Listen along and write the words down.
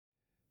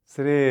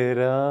Sri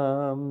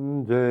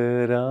Ram,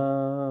 Jai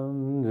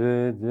Ram,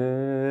 Jai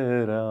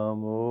Jai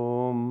Ram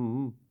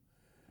Om.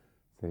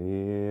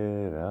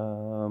 Sri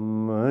Ram,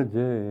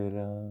 Jai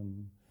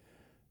Ram,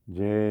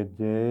 Jai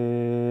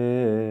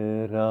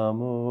Jai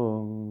Ram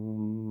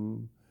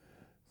Om.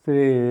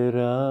 Sri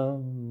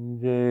Ram,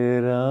 Jai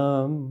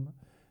Ram,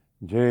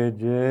 Jai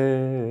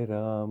Jai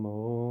Ram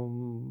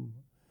Om.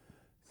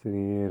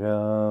 Sri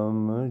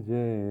Ram,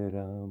 Jai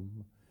Ram,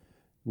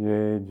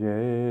 Jai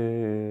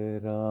Jai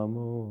Ram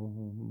Om.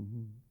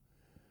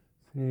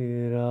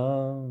 Sri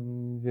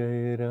Ram,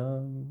 Jai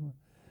Ram,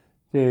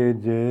 Jai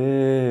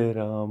Jai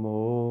Ram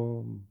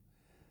Om.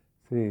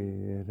 Sri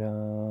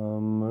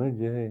Ram,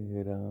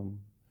 Jai Ram,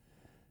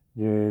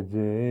 Jai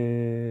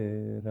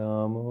Jai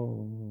Ram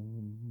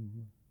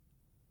Om.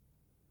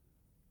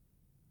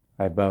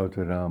 I bow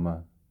to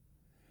Rama.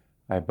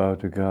 I bow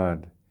to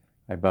God.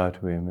 I bow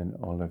to Him and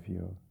all of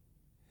you.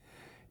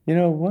 You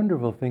know, a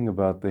wonderful thing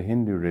about the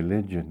Hindu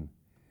religion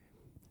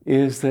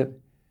is that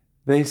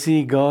they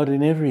see God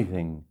in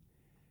everything.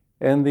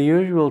 And the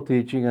usual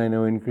teaching I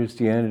know in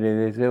Christianity,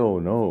 they say, oh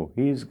no,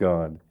 He's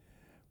God.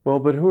 Well,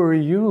 but who are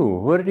you?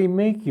 What did He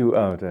make you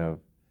out of?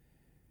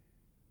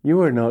 You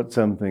are not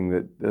something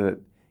that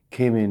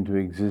came into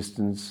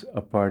existence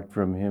apart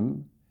from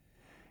Him.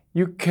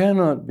 You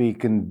cannot be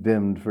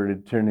condemned for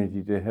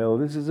eternity to hell.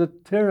 This is a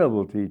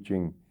terrible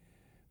teaching.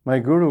 My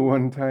guru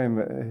one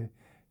time,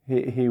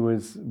 he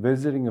was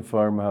visiting a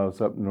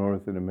farmhouse up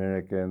north in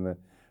America, and the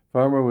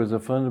farmer was a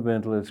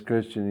fundamentalist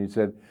Christian. He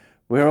said,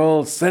 we're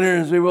all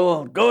sinners, we will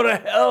all go to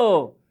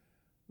hell.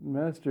 The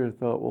master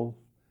thought, well,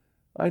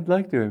 I'd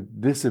like to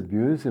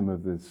disabuse him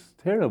of this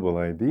terrible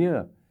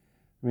idea.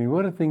 I mean,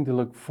 what a thing to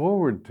look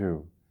forward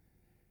to.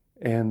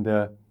 And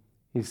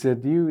he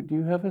said, do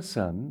you have a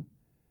son?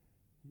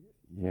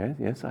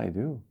 Yes, I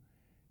do.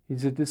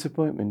 He's a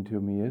disappointment to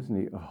me, isn't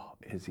he? Oh,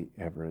 is he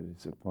ever a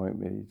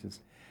disappointment?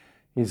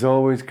 He's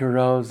always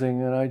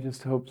carousing, and I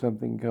just hope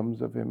something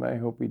comes of him. I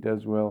hope he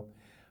does well.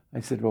 I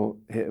said, well,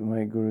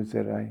 my guru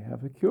said, I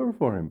have a cure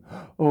for him.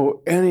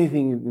 Oh,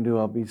 anything you can do,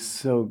 I'll be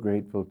so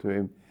grateful to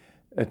him,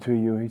 to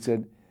you. He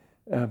said,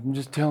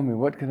 just tell me,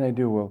 what can I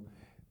do? Well,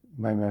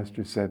 my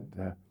master said,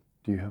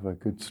 do you have a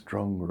good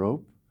strong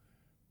rope?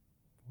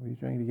 What are you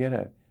trying to get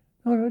at?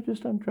 No,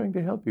 just I'm trying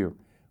to help you.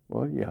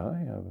 Well, yeah, I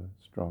have a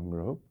strong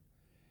rope.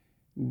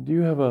 Do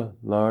you have a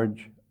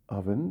large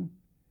oven?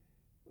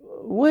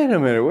 Wait a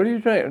minute, what are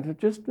you trying? I'm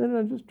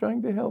just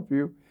trying to help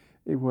you.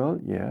 Well,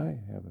 yeah, I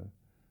have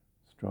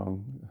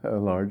a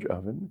large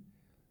oven.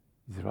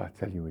 He said, well, I'll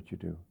tell you what you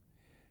do.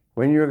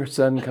 When your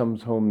son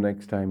comes home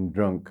next time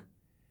drunk,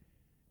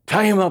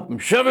 tie him up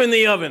and shove him in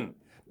the oven.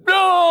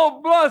 No,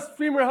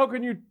 blasphemer, how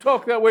can you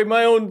talk that way?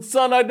 My own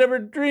son, I'd never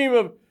dream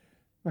of.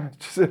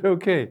 She said,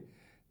 okay,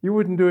 you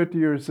wouldn't do it to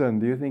your son.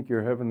 Do you think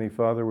your heavenly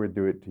Father would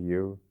do it to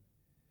you?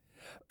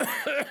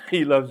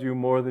 He loves you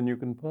more than you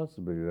can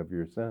possibly love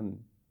your son.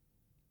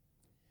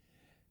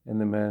 And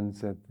the man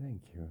said,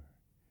 thank you.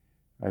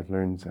 I've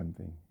learned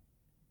something.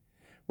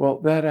 Well,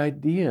 that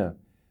idea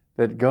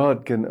that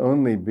God can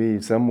only be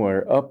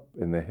somewhere up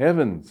in the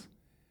heavens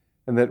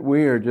and that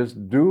we are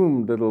just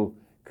doomed little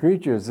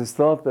creatures, this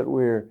thought that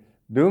we're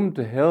doomed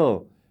to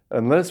hell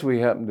unless we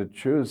happen to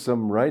choose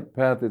some right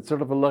path. It's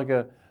sort of like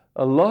a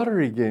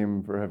lottery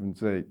game, for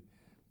heaven's sake.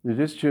 You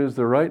just choose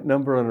the right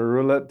number on a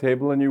roulette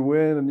table and you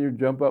win, and you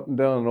jump up and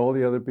down and all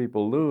the other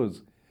people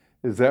lose.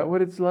 Is that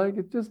what it's like?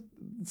 It's just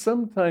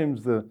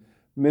sometimes the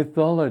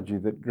mythology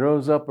that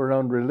grows up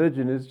around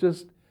religion is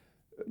just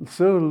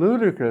so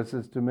ludicrous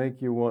as to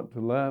make you want to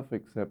laugh,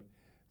 except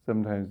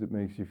sometimes it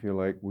makes you feel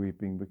like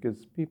weeping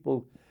because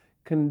people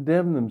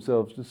condemn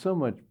themselves to so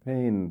much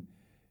pain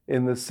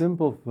in the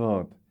simple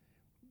thought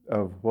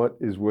of what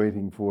is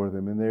waiting for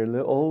them. And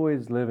they're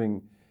always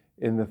living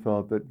in the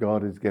thought that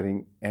God is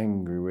getting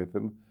angry with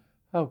them.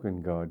 How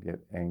can God get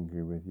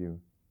angry with you?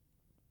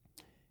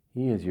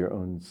 He is your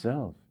own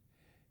self.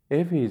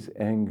 If He's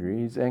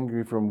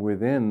angry from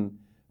within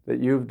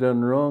that you've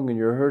done wrong and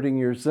you're hurting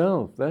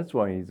yourself. That's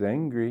why He's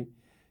angry.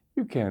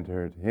 You can't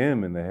hurt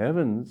Him in the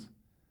heavens,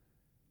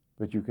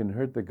 but you can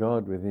hurt the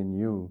God within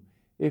you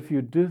if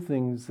you do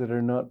things that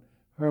are not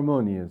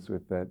harmonious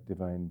with that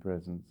divine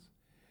presence.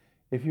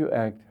 If you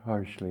act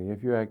harshly,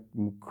 if you act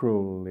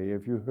cruelly,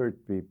 if you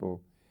hurt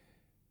people,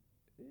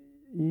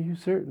 you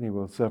certainly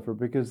will suffer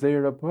because they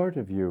are a part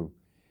of you.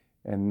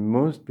 And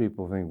most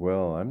people think,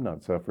 well, I'm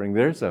not suffering,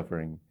 they're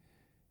suffering.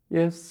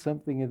 Yes,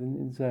 something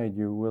inside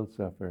you will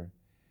suffer.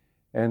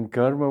 And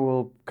karma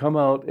will come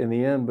out in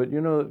the end. But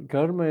you know,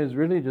 karma is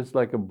really just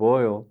like a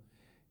boil.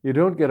 You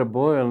don't get a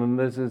boil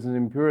unless there's an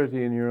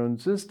impurity in your own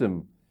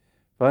system.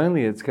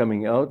 Finally, it's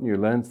coming out and you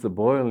lance the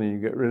boil and you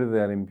get rid of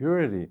that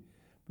impurity.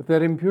 But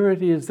that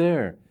impurity is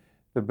there.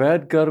 The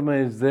bad karma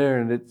is there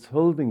and it's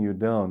holding you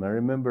down. I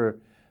remember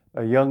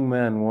a young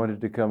man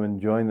wanted to come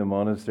and join the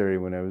monastery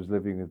when I was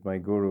living with my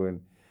guru. And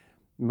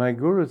my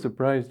guru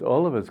surprised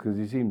all of us because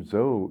he seemed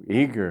so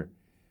eager.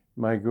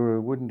 My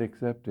guru wouldn't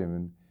accept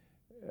him.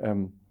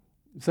 And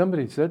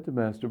somebody said to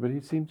Master, but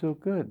he seemed so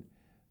good.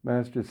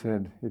 Master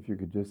said, if you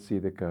could just see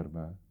the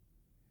karma.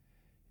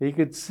 He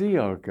could see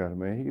our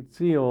karma. He could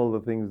see all the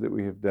things that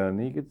we have done.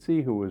 He could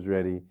see who was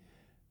ready.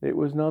 It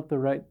was not the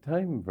right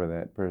time for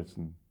that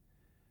person.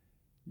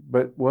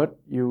 But what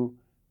you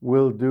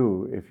will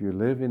do if you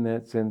live in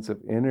that sense of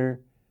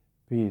inner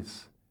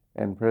peace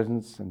and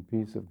presence and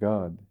peace of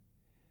God,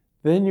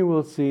 then you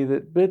will see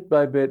that bit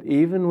by bit,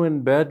 even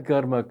when bad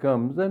karma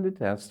comes, and it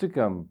has to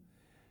come,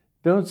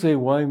 don't say,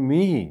 why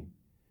me?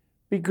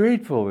 Be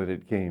grateful that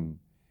it came.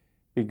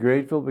 Be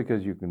grateful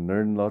because you can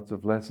learn lots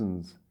of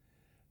lessons.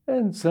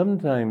 And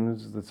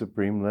sometimes the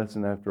supreme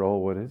lesson, after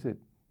all, what is it?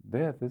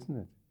 Death, isn't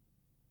it?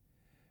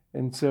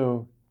 And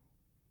so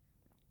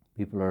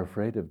people are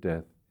afraid of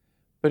death.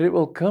 But it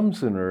will come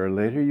sooner or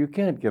later. You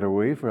can't get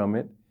away from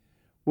it.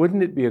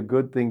 Wouldn't it be a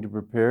good thing to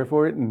prepare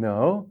for it?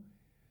 No.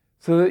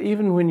 So that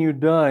even when you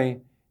die,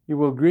 you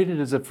will greet it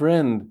as a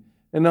friend.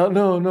 And not,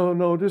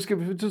 no, just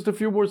give it just a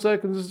few more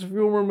seconds, just a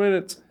few more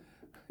minutes.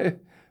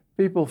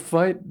 People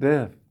fight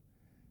death.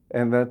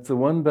 And that's the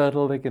one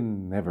battle they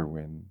can never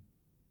win.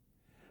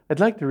 I'd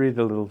like to read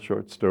a little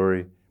short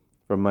story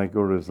from my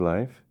Guru's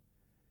life,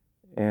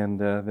 and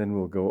then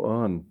we'll go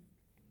on.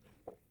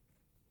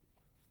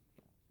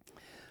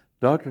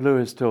 Dr.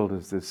 Lewis told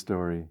us this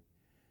story.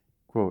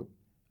 Quote,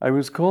 I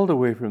was called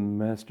away from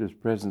the Master's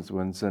presence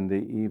one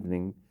Sunday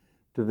evening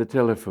to the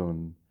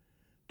telephone.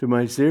 To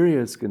my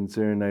serious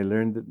concern, I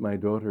learned that my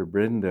daughter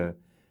Brenda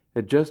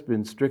had just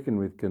been stricken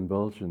with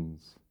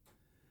convulsions.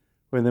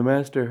 When the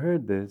Master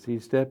heard this, he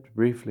stepped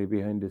briefly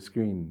behind a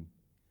screen.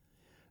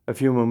 A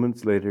few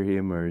moments later, he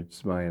emerged,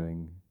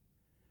 smiling.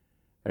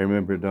 I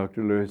remember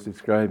Dr. Lewis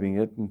describing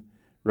it and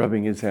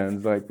rubbing his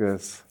hands like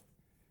this.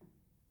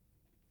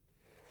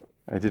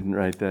 I didn't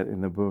write that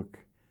in the book.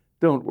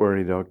 Don't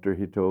worry, doctor,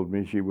 he told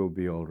me. She will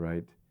be all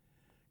right.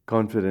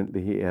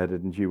 Confidently, he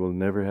added, and she will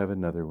never have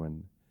another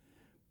one.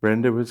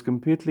 Brenda was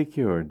completely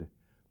cured.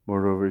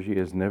 Moreover, she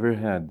has never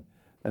had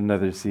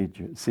another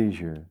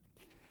seizure.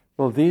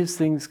 Well, these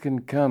things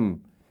can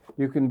come.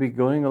 You can be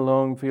going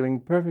along feeling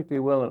perfectly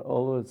well, and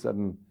all of a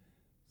sudden,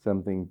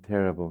 something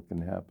terrible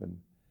can happen.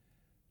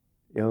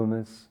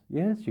 Illness,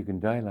 yes, you can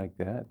die like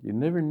that. You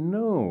never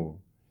know.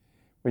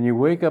 When you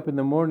wake up in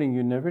the morning,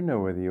 you never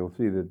know whether you'll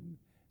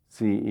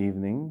see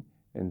evening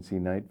and see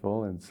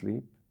nightfall and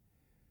sleep.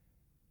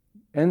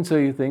 And so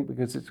you think,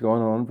 because it's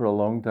gone on for a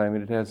long time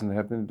and it hasn't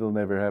happened, it'll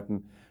never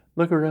happen.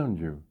 Look around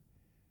you.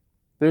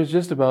 There's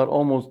just about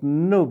almost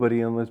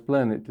nobody on this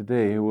planet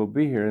today who will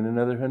be here in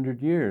another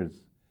 100 years.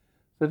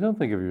 So don't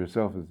think of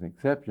yourself as an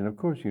exception. Of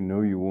course you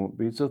know you won't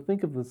be. So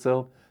think of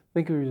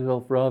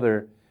yourself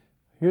rather,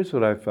 here's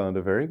what I've found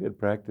a very good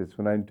practice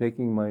when I'm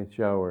taking my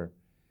shower,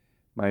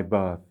 my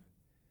bath.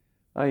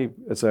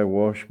 As I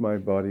wash my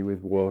body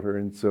with water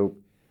and soap,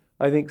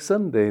 I think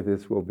someday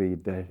this will be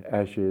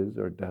ashes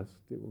or dust.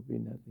 It will be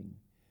nothing.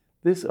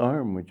 This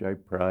arm, which I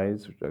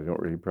prize, which I don't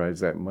really prize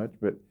that much,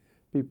 but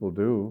people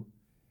do,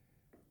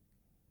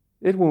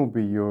 it won't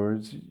be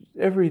yours.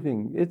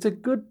 Everything. It's a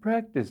good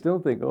practice.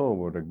 Don't think, oh,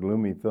 what a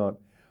gloomy thought.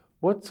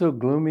 What's so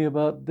gloomy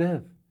about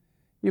death?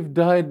 You've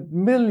died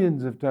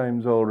millions of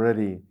times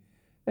already,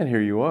 and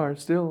here you are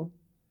still.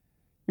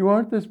 You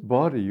aren't this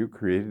body. You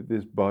created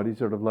this body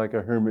sort of like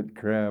a hermit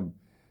crab,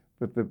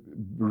 but the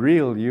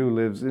real you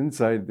lives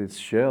inside this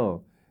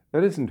shell.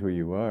 That isn't who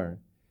you are.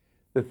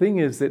 The thing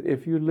is that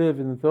if you live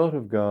in the thought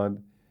of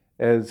God,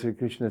 as Sri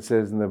Krishna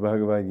says in the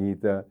Bhagavad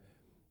Gita,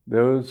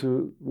 those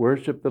who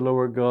worship the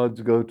lower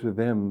gods go to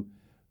them.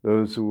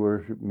 Those who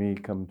worship me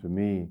come to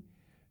me.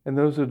 And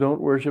those who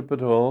don't worship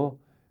at all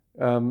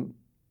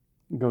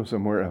go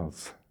somewhere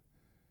else.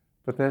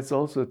 But that's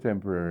also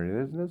temporary.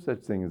 There's no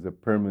such thing as a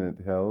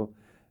permanent hell.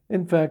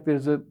 In fact,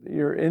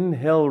 you're in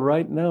hell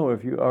right now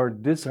if you are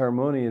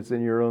disharmonious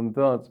in your own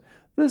thoughts.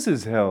 This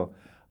is hell.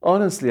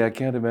 Honestly, I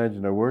can't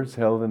imagine a worse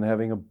hell than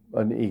having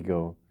an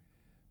ego.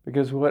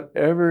 Because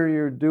whatever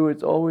you do,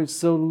 it's always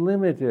so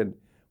limited.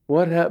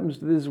 What happens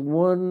to this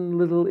one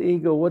little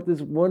ego? What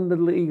this one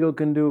little ego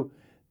can do?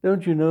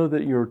 Don't you know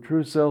that your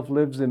true self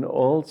lives in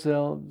all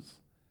selves?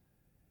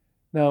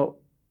 Now,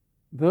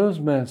 those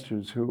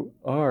masters who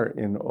are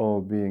in all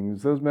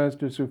beings, those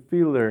masters who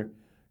feel their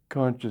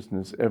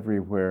consciousness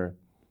everywhere,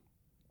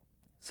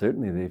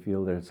 certainly they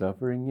feel their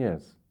suffering,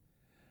 yes.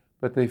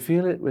 But they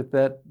feel it with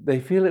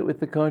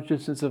the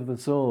consciousness of the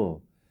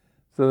soul.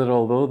 So that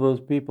although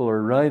those people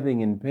are writhing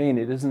in pain,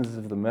 it isn't as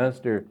if the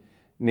master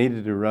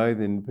needed to writhe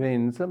in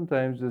pain.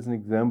 Sometimes, as an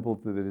example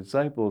to the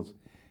disciples,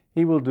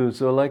 he will do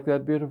so, like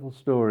that beautiful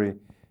story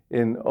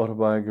in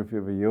Autobiography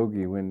of a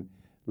Yogi when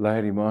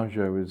Lahiri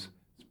Mahasaya was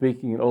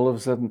speaking and all of a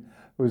sudden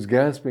was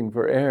gasping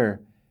for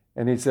air.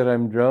 And he said,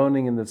 I'm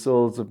drowning in the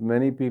souls of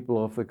many people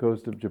off the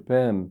coast of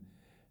Japan.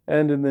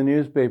 And in the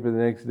newspaper the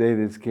next day,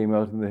 this came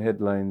out in the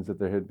headlines that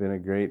there had been a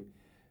great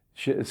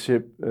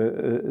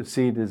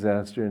sea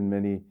disaster and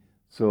many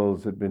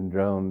souls had been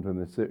drowned when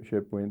the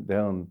ship went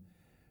down.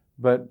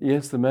 But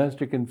yes, the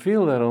master can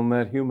feel that on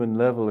that human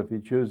level if he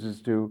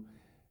chooses to,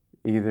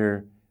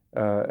 either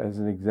as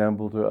an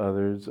example to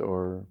others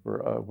or for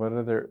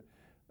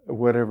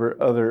whatever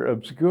other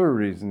obscure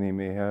reason he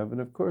may have.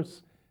 And of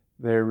course,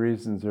 their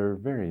reasons are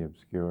very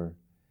obscure.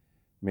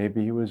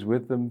 Maybe he was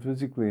with them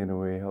physically in a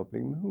way,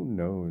 helping them. Who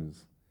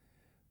knows?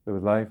 The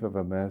life of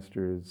a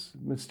master is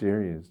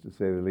mysterious, to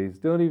say the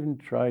least. Don't even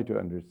try to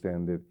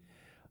understand it.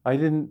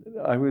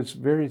 I was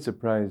very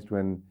surprised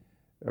when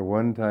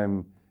one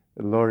time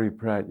Laurie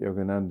Pratt,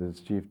 Yogananda's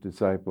chief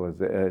disciple, as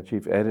the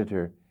chief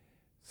editor,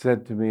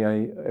 said to me,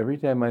 every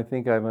time I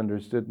think I've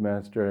understood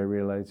Master, I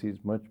realize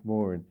he's much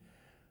more. And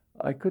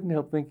I couldn't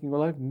help thinking,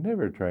 well, I've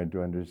never tried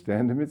to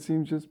understand him. It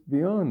seems just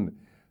beyond.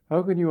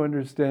 How can you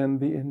understand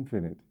the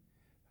infinite?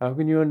 How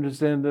can you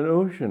understand an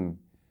ocean?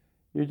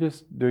 You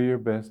just do your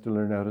best to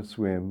learn how to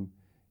swim.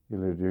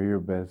 You'll do your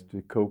best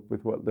to cope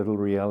with what little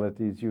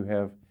realities you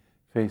have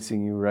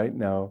facing you right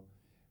now.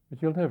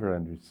 But you'll never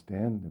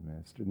understand the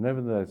Master.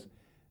 Nevertheless,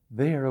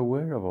 they are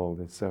aware of all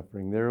this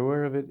suffering. They're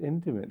aware of it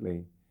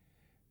intimately.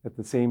 At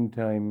the same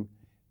time,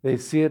 they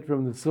see it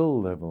from the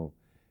soul level,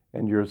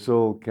 and your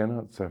soul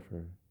cannot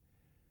suffer.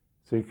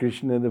 Sri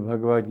Krishna in the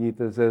Bhagavad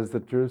Gita says the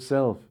true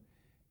self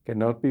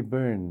cannot be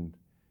burned,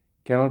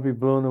 cannot be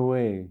blown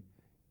away,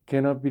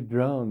 cannot be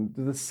drowned.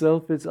 The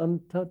self is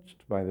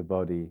untouched by the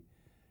body.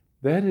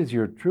 That is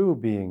your true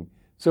being.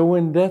 So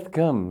when death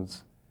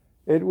comes,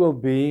 it will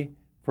be,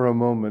 for a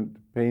moment,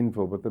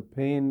 painful, but the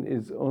pain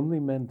is only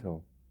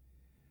mental.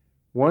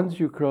 Once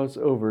you cross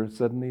over,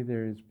 suddenly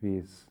there is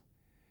peace.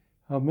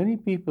 How many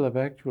people have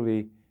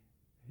actually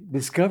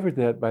discovered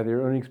that by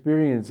their own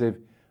experience?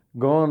 They've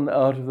gone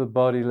out of the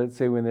body, let's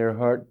say when their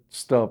heart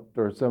stopped,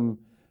 or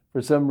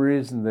for some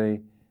reason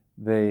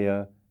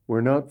they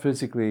were not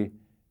physically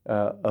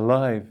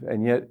alive,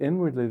 and yet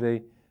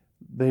inwardly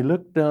they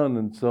looked down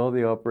and saw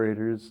the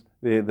operators,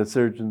 the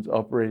surgeons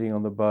operating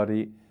on the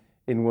body.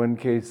 In one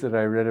case that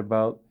I read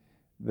about,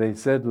 they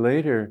said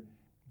later,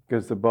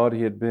 because the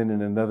body had been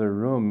in another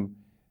room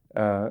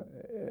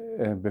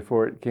and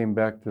before it came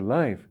back to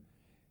life,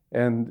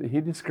 and he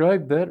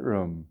described that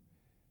room.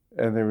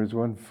 And there was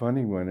one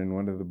funny one in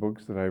one of the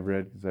books that I've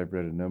read, because I've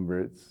read a number.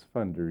 It's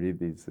fun to read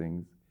these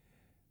things.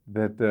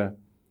 That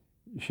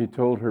she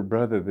told her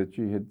brother that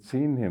she had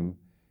seen him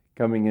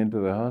coming into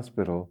the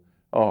hospital.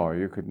 Oh,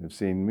 you couldn't have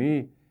seen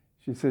me.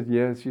 She said,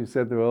 yes. She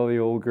said, well, the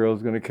old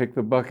girl's going to kick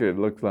the bucket, it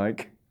looks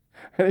like.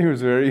 And he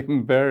was very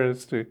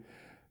embarrassed to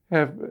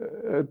have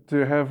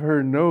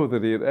her know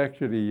that he had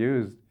actually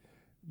used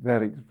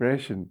that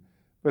expression.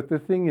 But the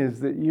thing is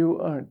that you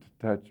aren't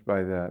touched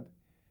by that.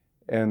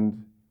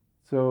 And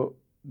so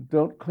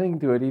don't cling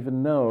to it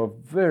even now. A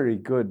very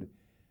good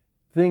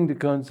thing to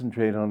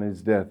concentrate on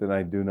is death, and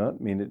I do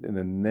not mean it in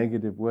a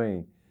negative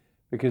way,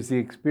 because the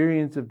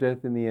experience of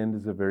death in the end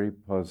is a very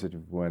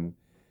positive one.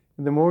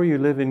 And the more you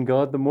live in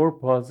God, the more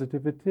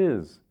positive it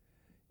is.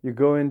 You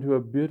go into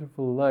a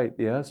beautiful light.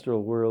 The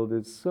astral world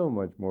is so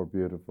much more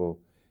beautiful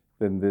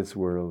than this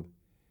world.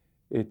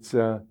 It's,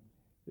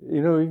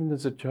 even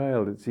as a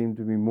child, it seemed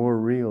to be more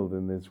real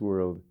than this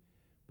world.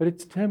 But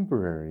it's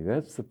temporary,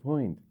 that's the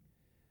point.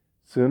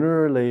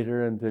 Sooner or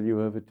later, until you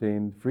have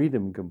attained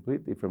freedom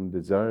completely from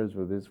desires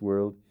for this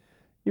world,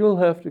 you will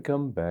have to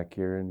come back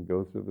here and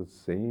go through the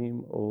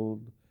same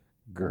old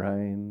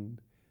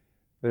grind.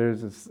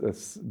 There's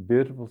a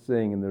beautiful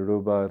saying in the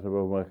Rupa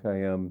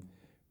Mahayam,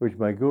 which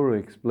my guru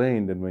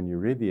explained, and when you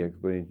read the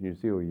explanation, you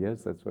see, oh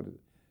yes, that's what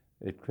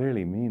it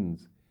clearly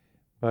means.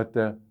 But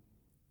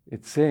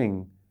it's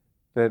saying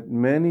that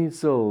many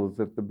souls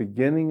at the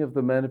beginning of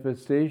the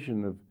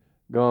manifestation of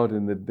God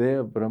in the day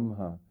of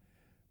Brahma,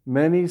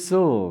 many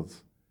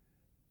souls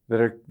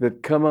that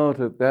come out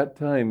at that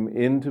time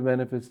into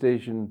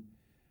manifestation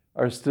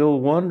are still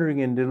wandering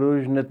in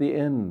delusion at the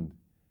end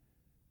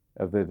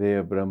of the day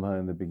of Brahma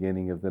and the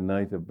beginning of the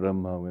night of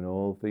Brahma, when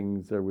all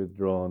things are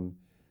withdrawn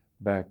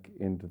back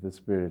into the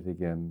spirit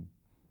again.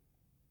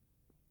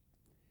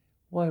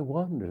 Why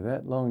wander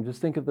that long?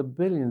 Just think of the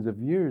billions of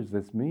years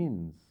this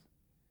means.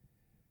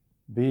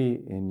 Be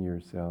in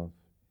yourself.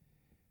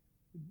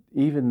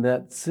 Even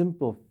that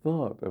simple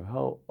thought of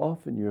how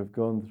often you have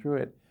gone through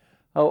it,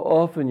 how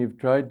often you've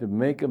tried to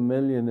make a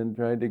million and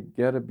tried to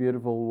get a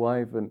beautiful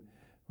wife, and,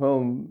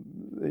 well,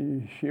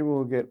 she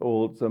will get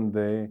old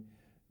someday,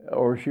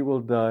 or she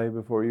will die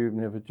before you even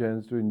have a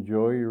chance to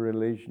enjoy your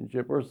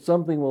relationship, or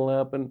something will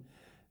happen,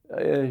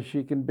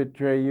 she can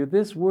betray you.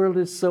 This world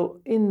is so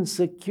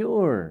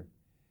insecure.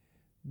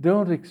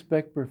 Don't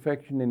expect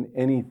perfection in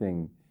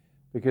anything,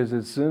 because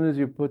as soon as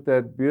you put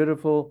that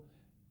beautiful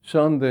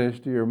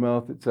sandesh to your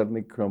mouth, it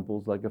suddenly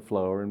crumples like a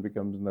flower and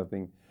becomes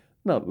nothing.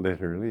 Not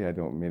literally, I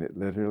don't mean it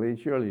literally.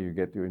 Surely you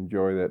get to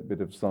enjoy that bit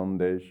of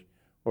sandesh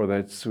or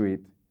that sweet,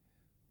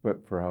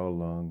 but for how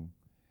long?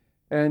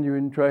 And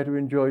you try to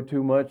enjoy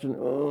too much, and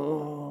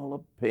the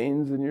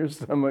pains in your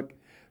stomach.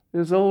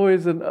 There's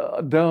always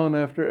a down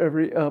after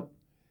every up.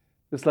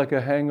 It's like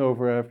a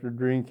hangover after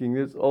drinking.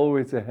 There's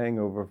always a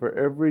hangover. For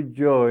every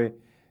joy,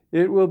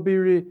 it will be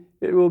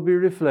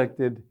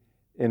reflected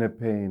in a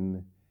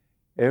pain.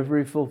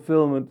 Every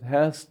fulfillment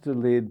has to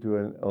lead to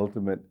an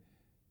ultimate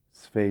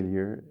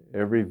failure.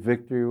 Every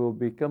victory will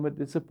become a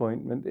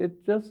disappointment.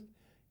 It just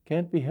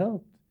can't be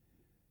helped.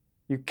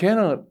 You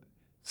cannot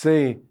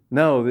say,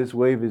 now this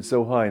wave is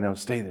so high, now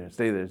stay there,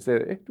 stay there, stay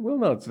there. It will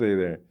not stay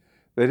there.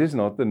 That is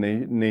not the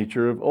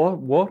nature of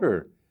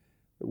water.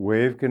 The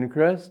wave can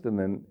crest and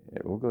then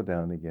it will go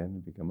down again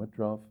and become a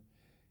trough.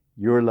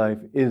 Your life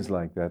is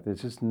like that.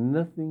 There's just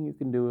nothing you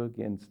can do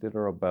against it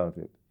or about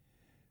it.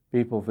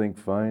 People think,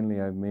 finally,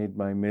 I've made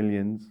my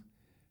millions.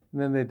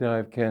 And then they die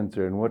of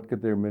cancer. And what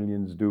could their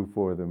millions do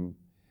for them?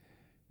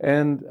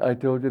 And I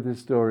told you this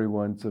story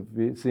once of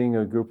seeing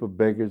a group of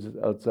beggars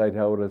outside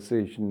Howrah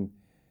Station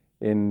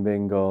in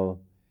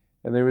Bengal.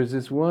 And there was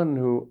this one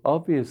who,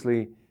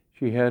 obviously,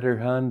 she had her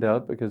hand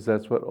out because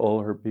that's what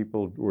all her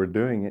people were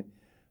doing it.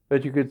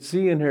 But you could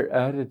see in her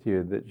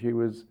attitude that she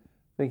was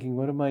thinking,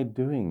 what am I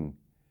doing?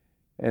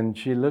 And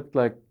she looked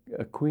like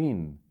a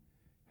queen,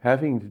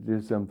 having to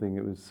do something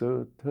that was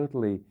so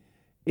totally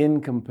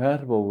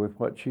incompatible with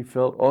what she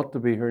felt ought to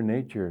be her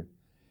nature.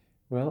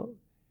 Well,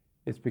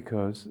 it's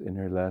because in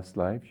her last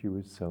life she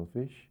was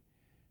selfish.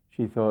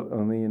 She thought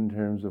only in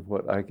terms of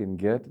what I can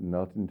get, and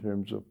not in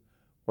terms of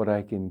what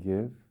I can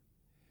give.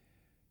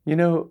 You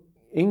know,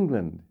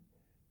 England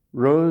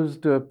rose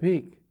to a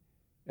peak,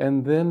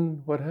 and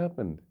then what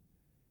happened?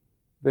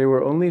 They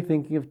were only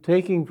thinking of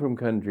taking from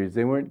countries.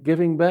 They weren't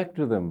giving back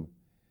to them.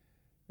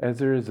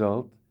 As a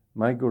result,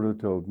 my guru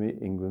told me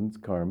England's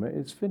karma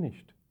is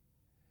finished.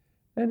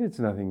 And it's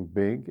nothing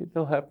big.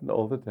 It'll happen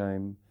all the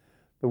time.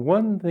 The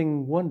one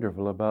thing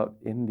wonderful about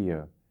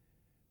India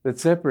that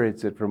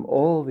separates it from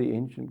all the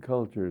ancient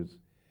cultures,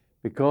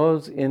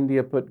 because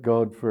India put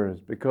God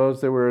first,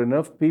 because there were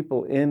enough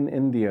people in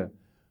India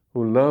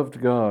who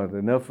loved God,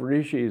 enough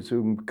rishis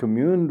who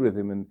communed with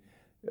him and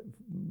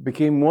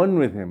became one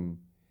with him,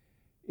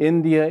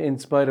 India, in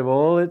spite of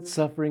all its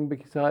suffering,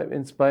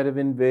 in spite of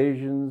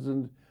invasions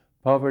and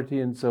poverty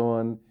and so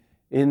on,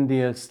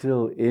 India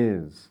still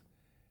is.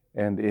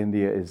 And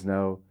India is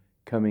now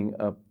coming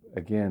up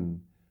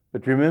again.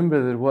 But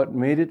remember that what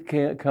made it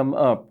come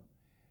up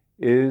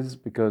is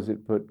because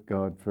it put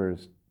God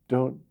first.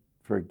 Don't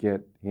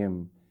forget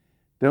him.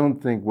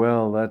 Don't think,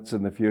 well, that's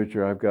in the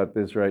future. I've got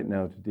this right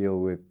now to deal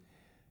with.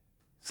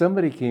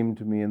 Somebody came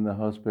to me in the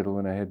hospital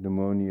when I had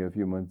pneumonia a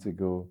few months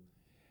ago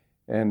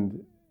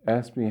and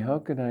asked me, how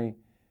can I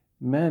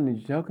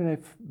manage, how can I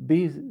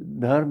be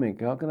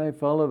dharmic? How can I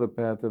follow the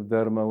path of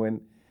dharma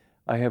when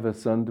I have a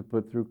son to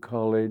put through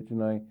college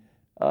and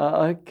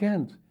I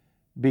can't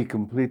be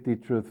completely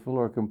truthful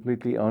or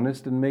completely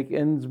honest and make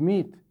ends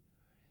meet?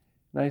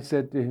 And I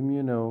said to him,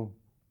 you know,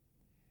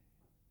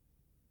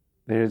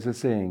 there's a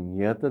saying,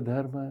 yata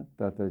dharma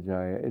tata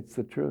jaya. It's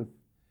the truth.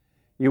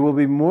 You will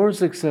be more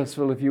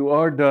successful if you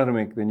are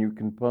dharmic than you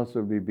can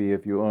possibly be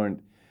if you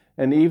aren't.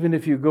 And even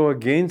if you go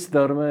against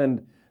dharma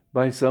and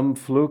by some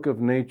fluke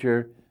of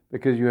nature,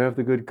 because you have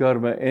the good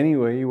karma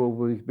anyway, you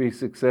will be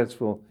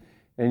successful.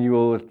 And you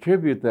will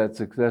attribute that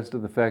success to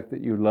the fact that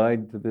you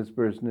lied to this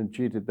person and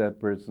cheated that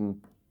person.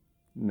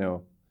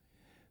 No.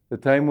 The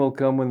time will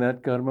come when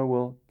that karma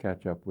will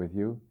catch up with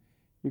you.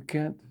 It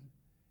can't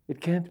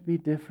be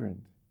different.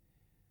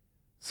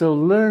 So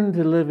learn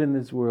to live in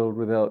this world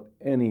without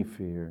any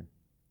fear.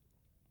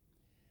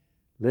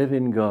 Live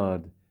in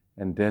God,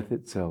 and death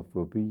itself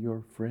will be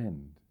your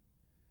friend.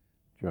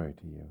 Joy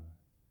to you.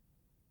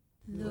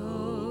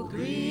 Though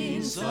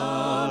green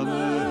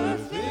summer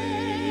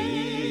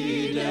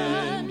fade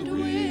and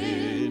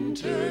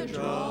winter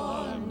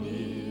draw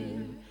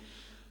near,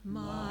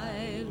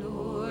 my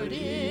Lord,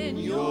 in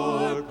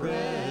your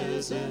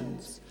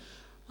presence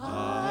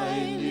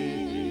I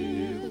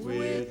live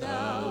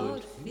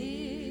without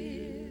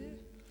fear.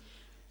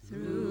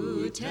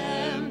 Through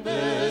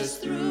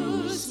tempest,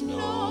 through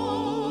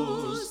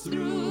snows,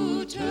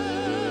 through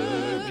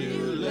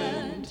turbulent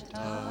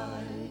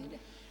tide,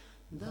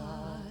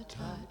 the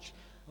touch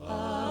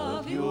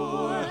of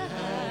your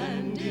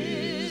hand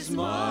is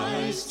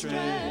my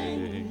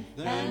strength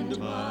and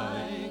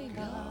my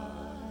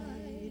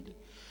guide.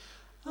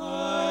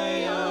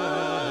 I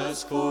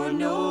ask for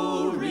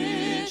no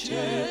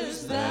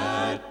riches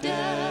that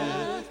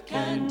death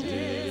can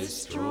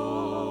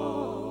destroy.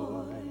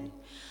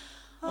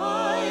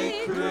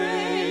 I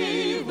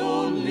crave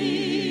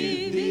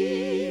only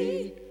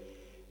thee,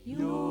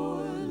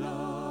 your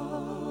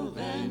love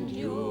and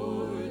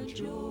your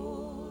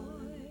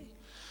joy.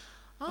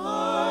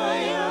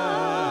 I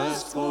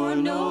ask for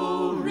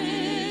no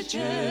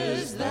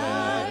riches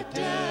that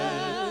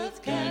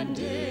death can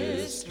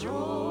destroy.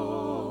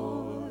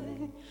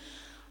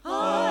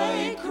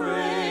 I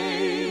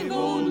crave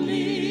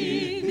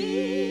only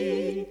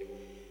thee,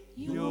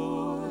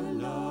 your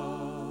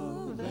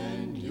love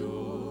and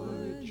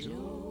your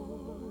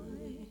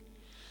joy.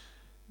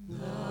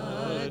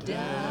 The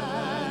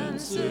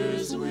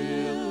dancers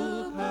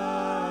will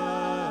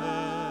pass,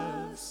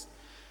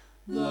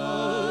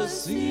 the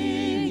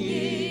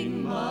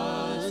singing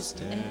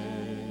must end.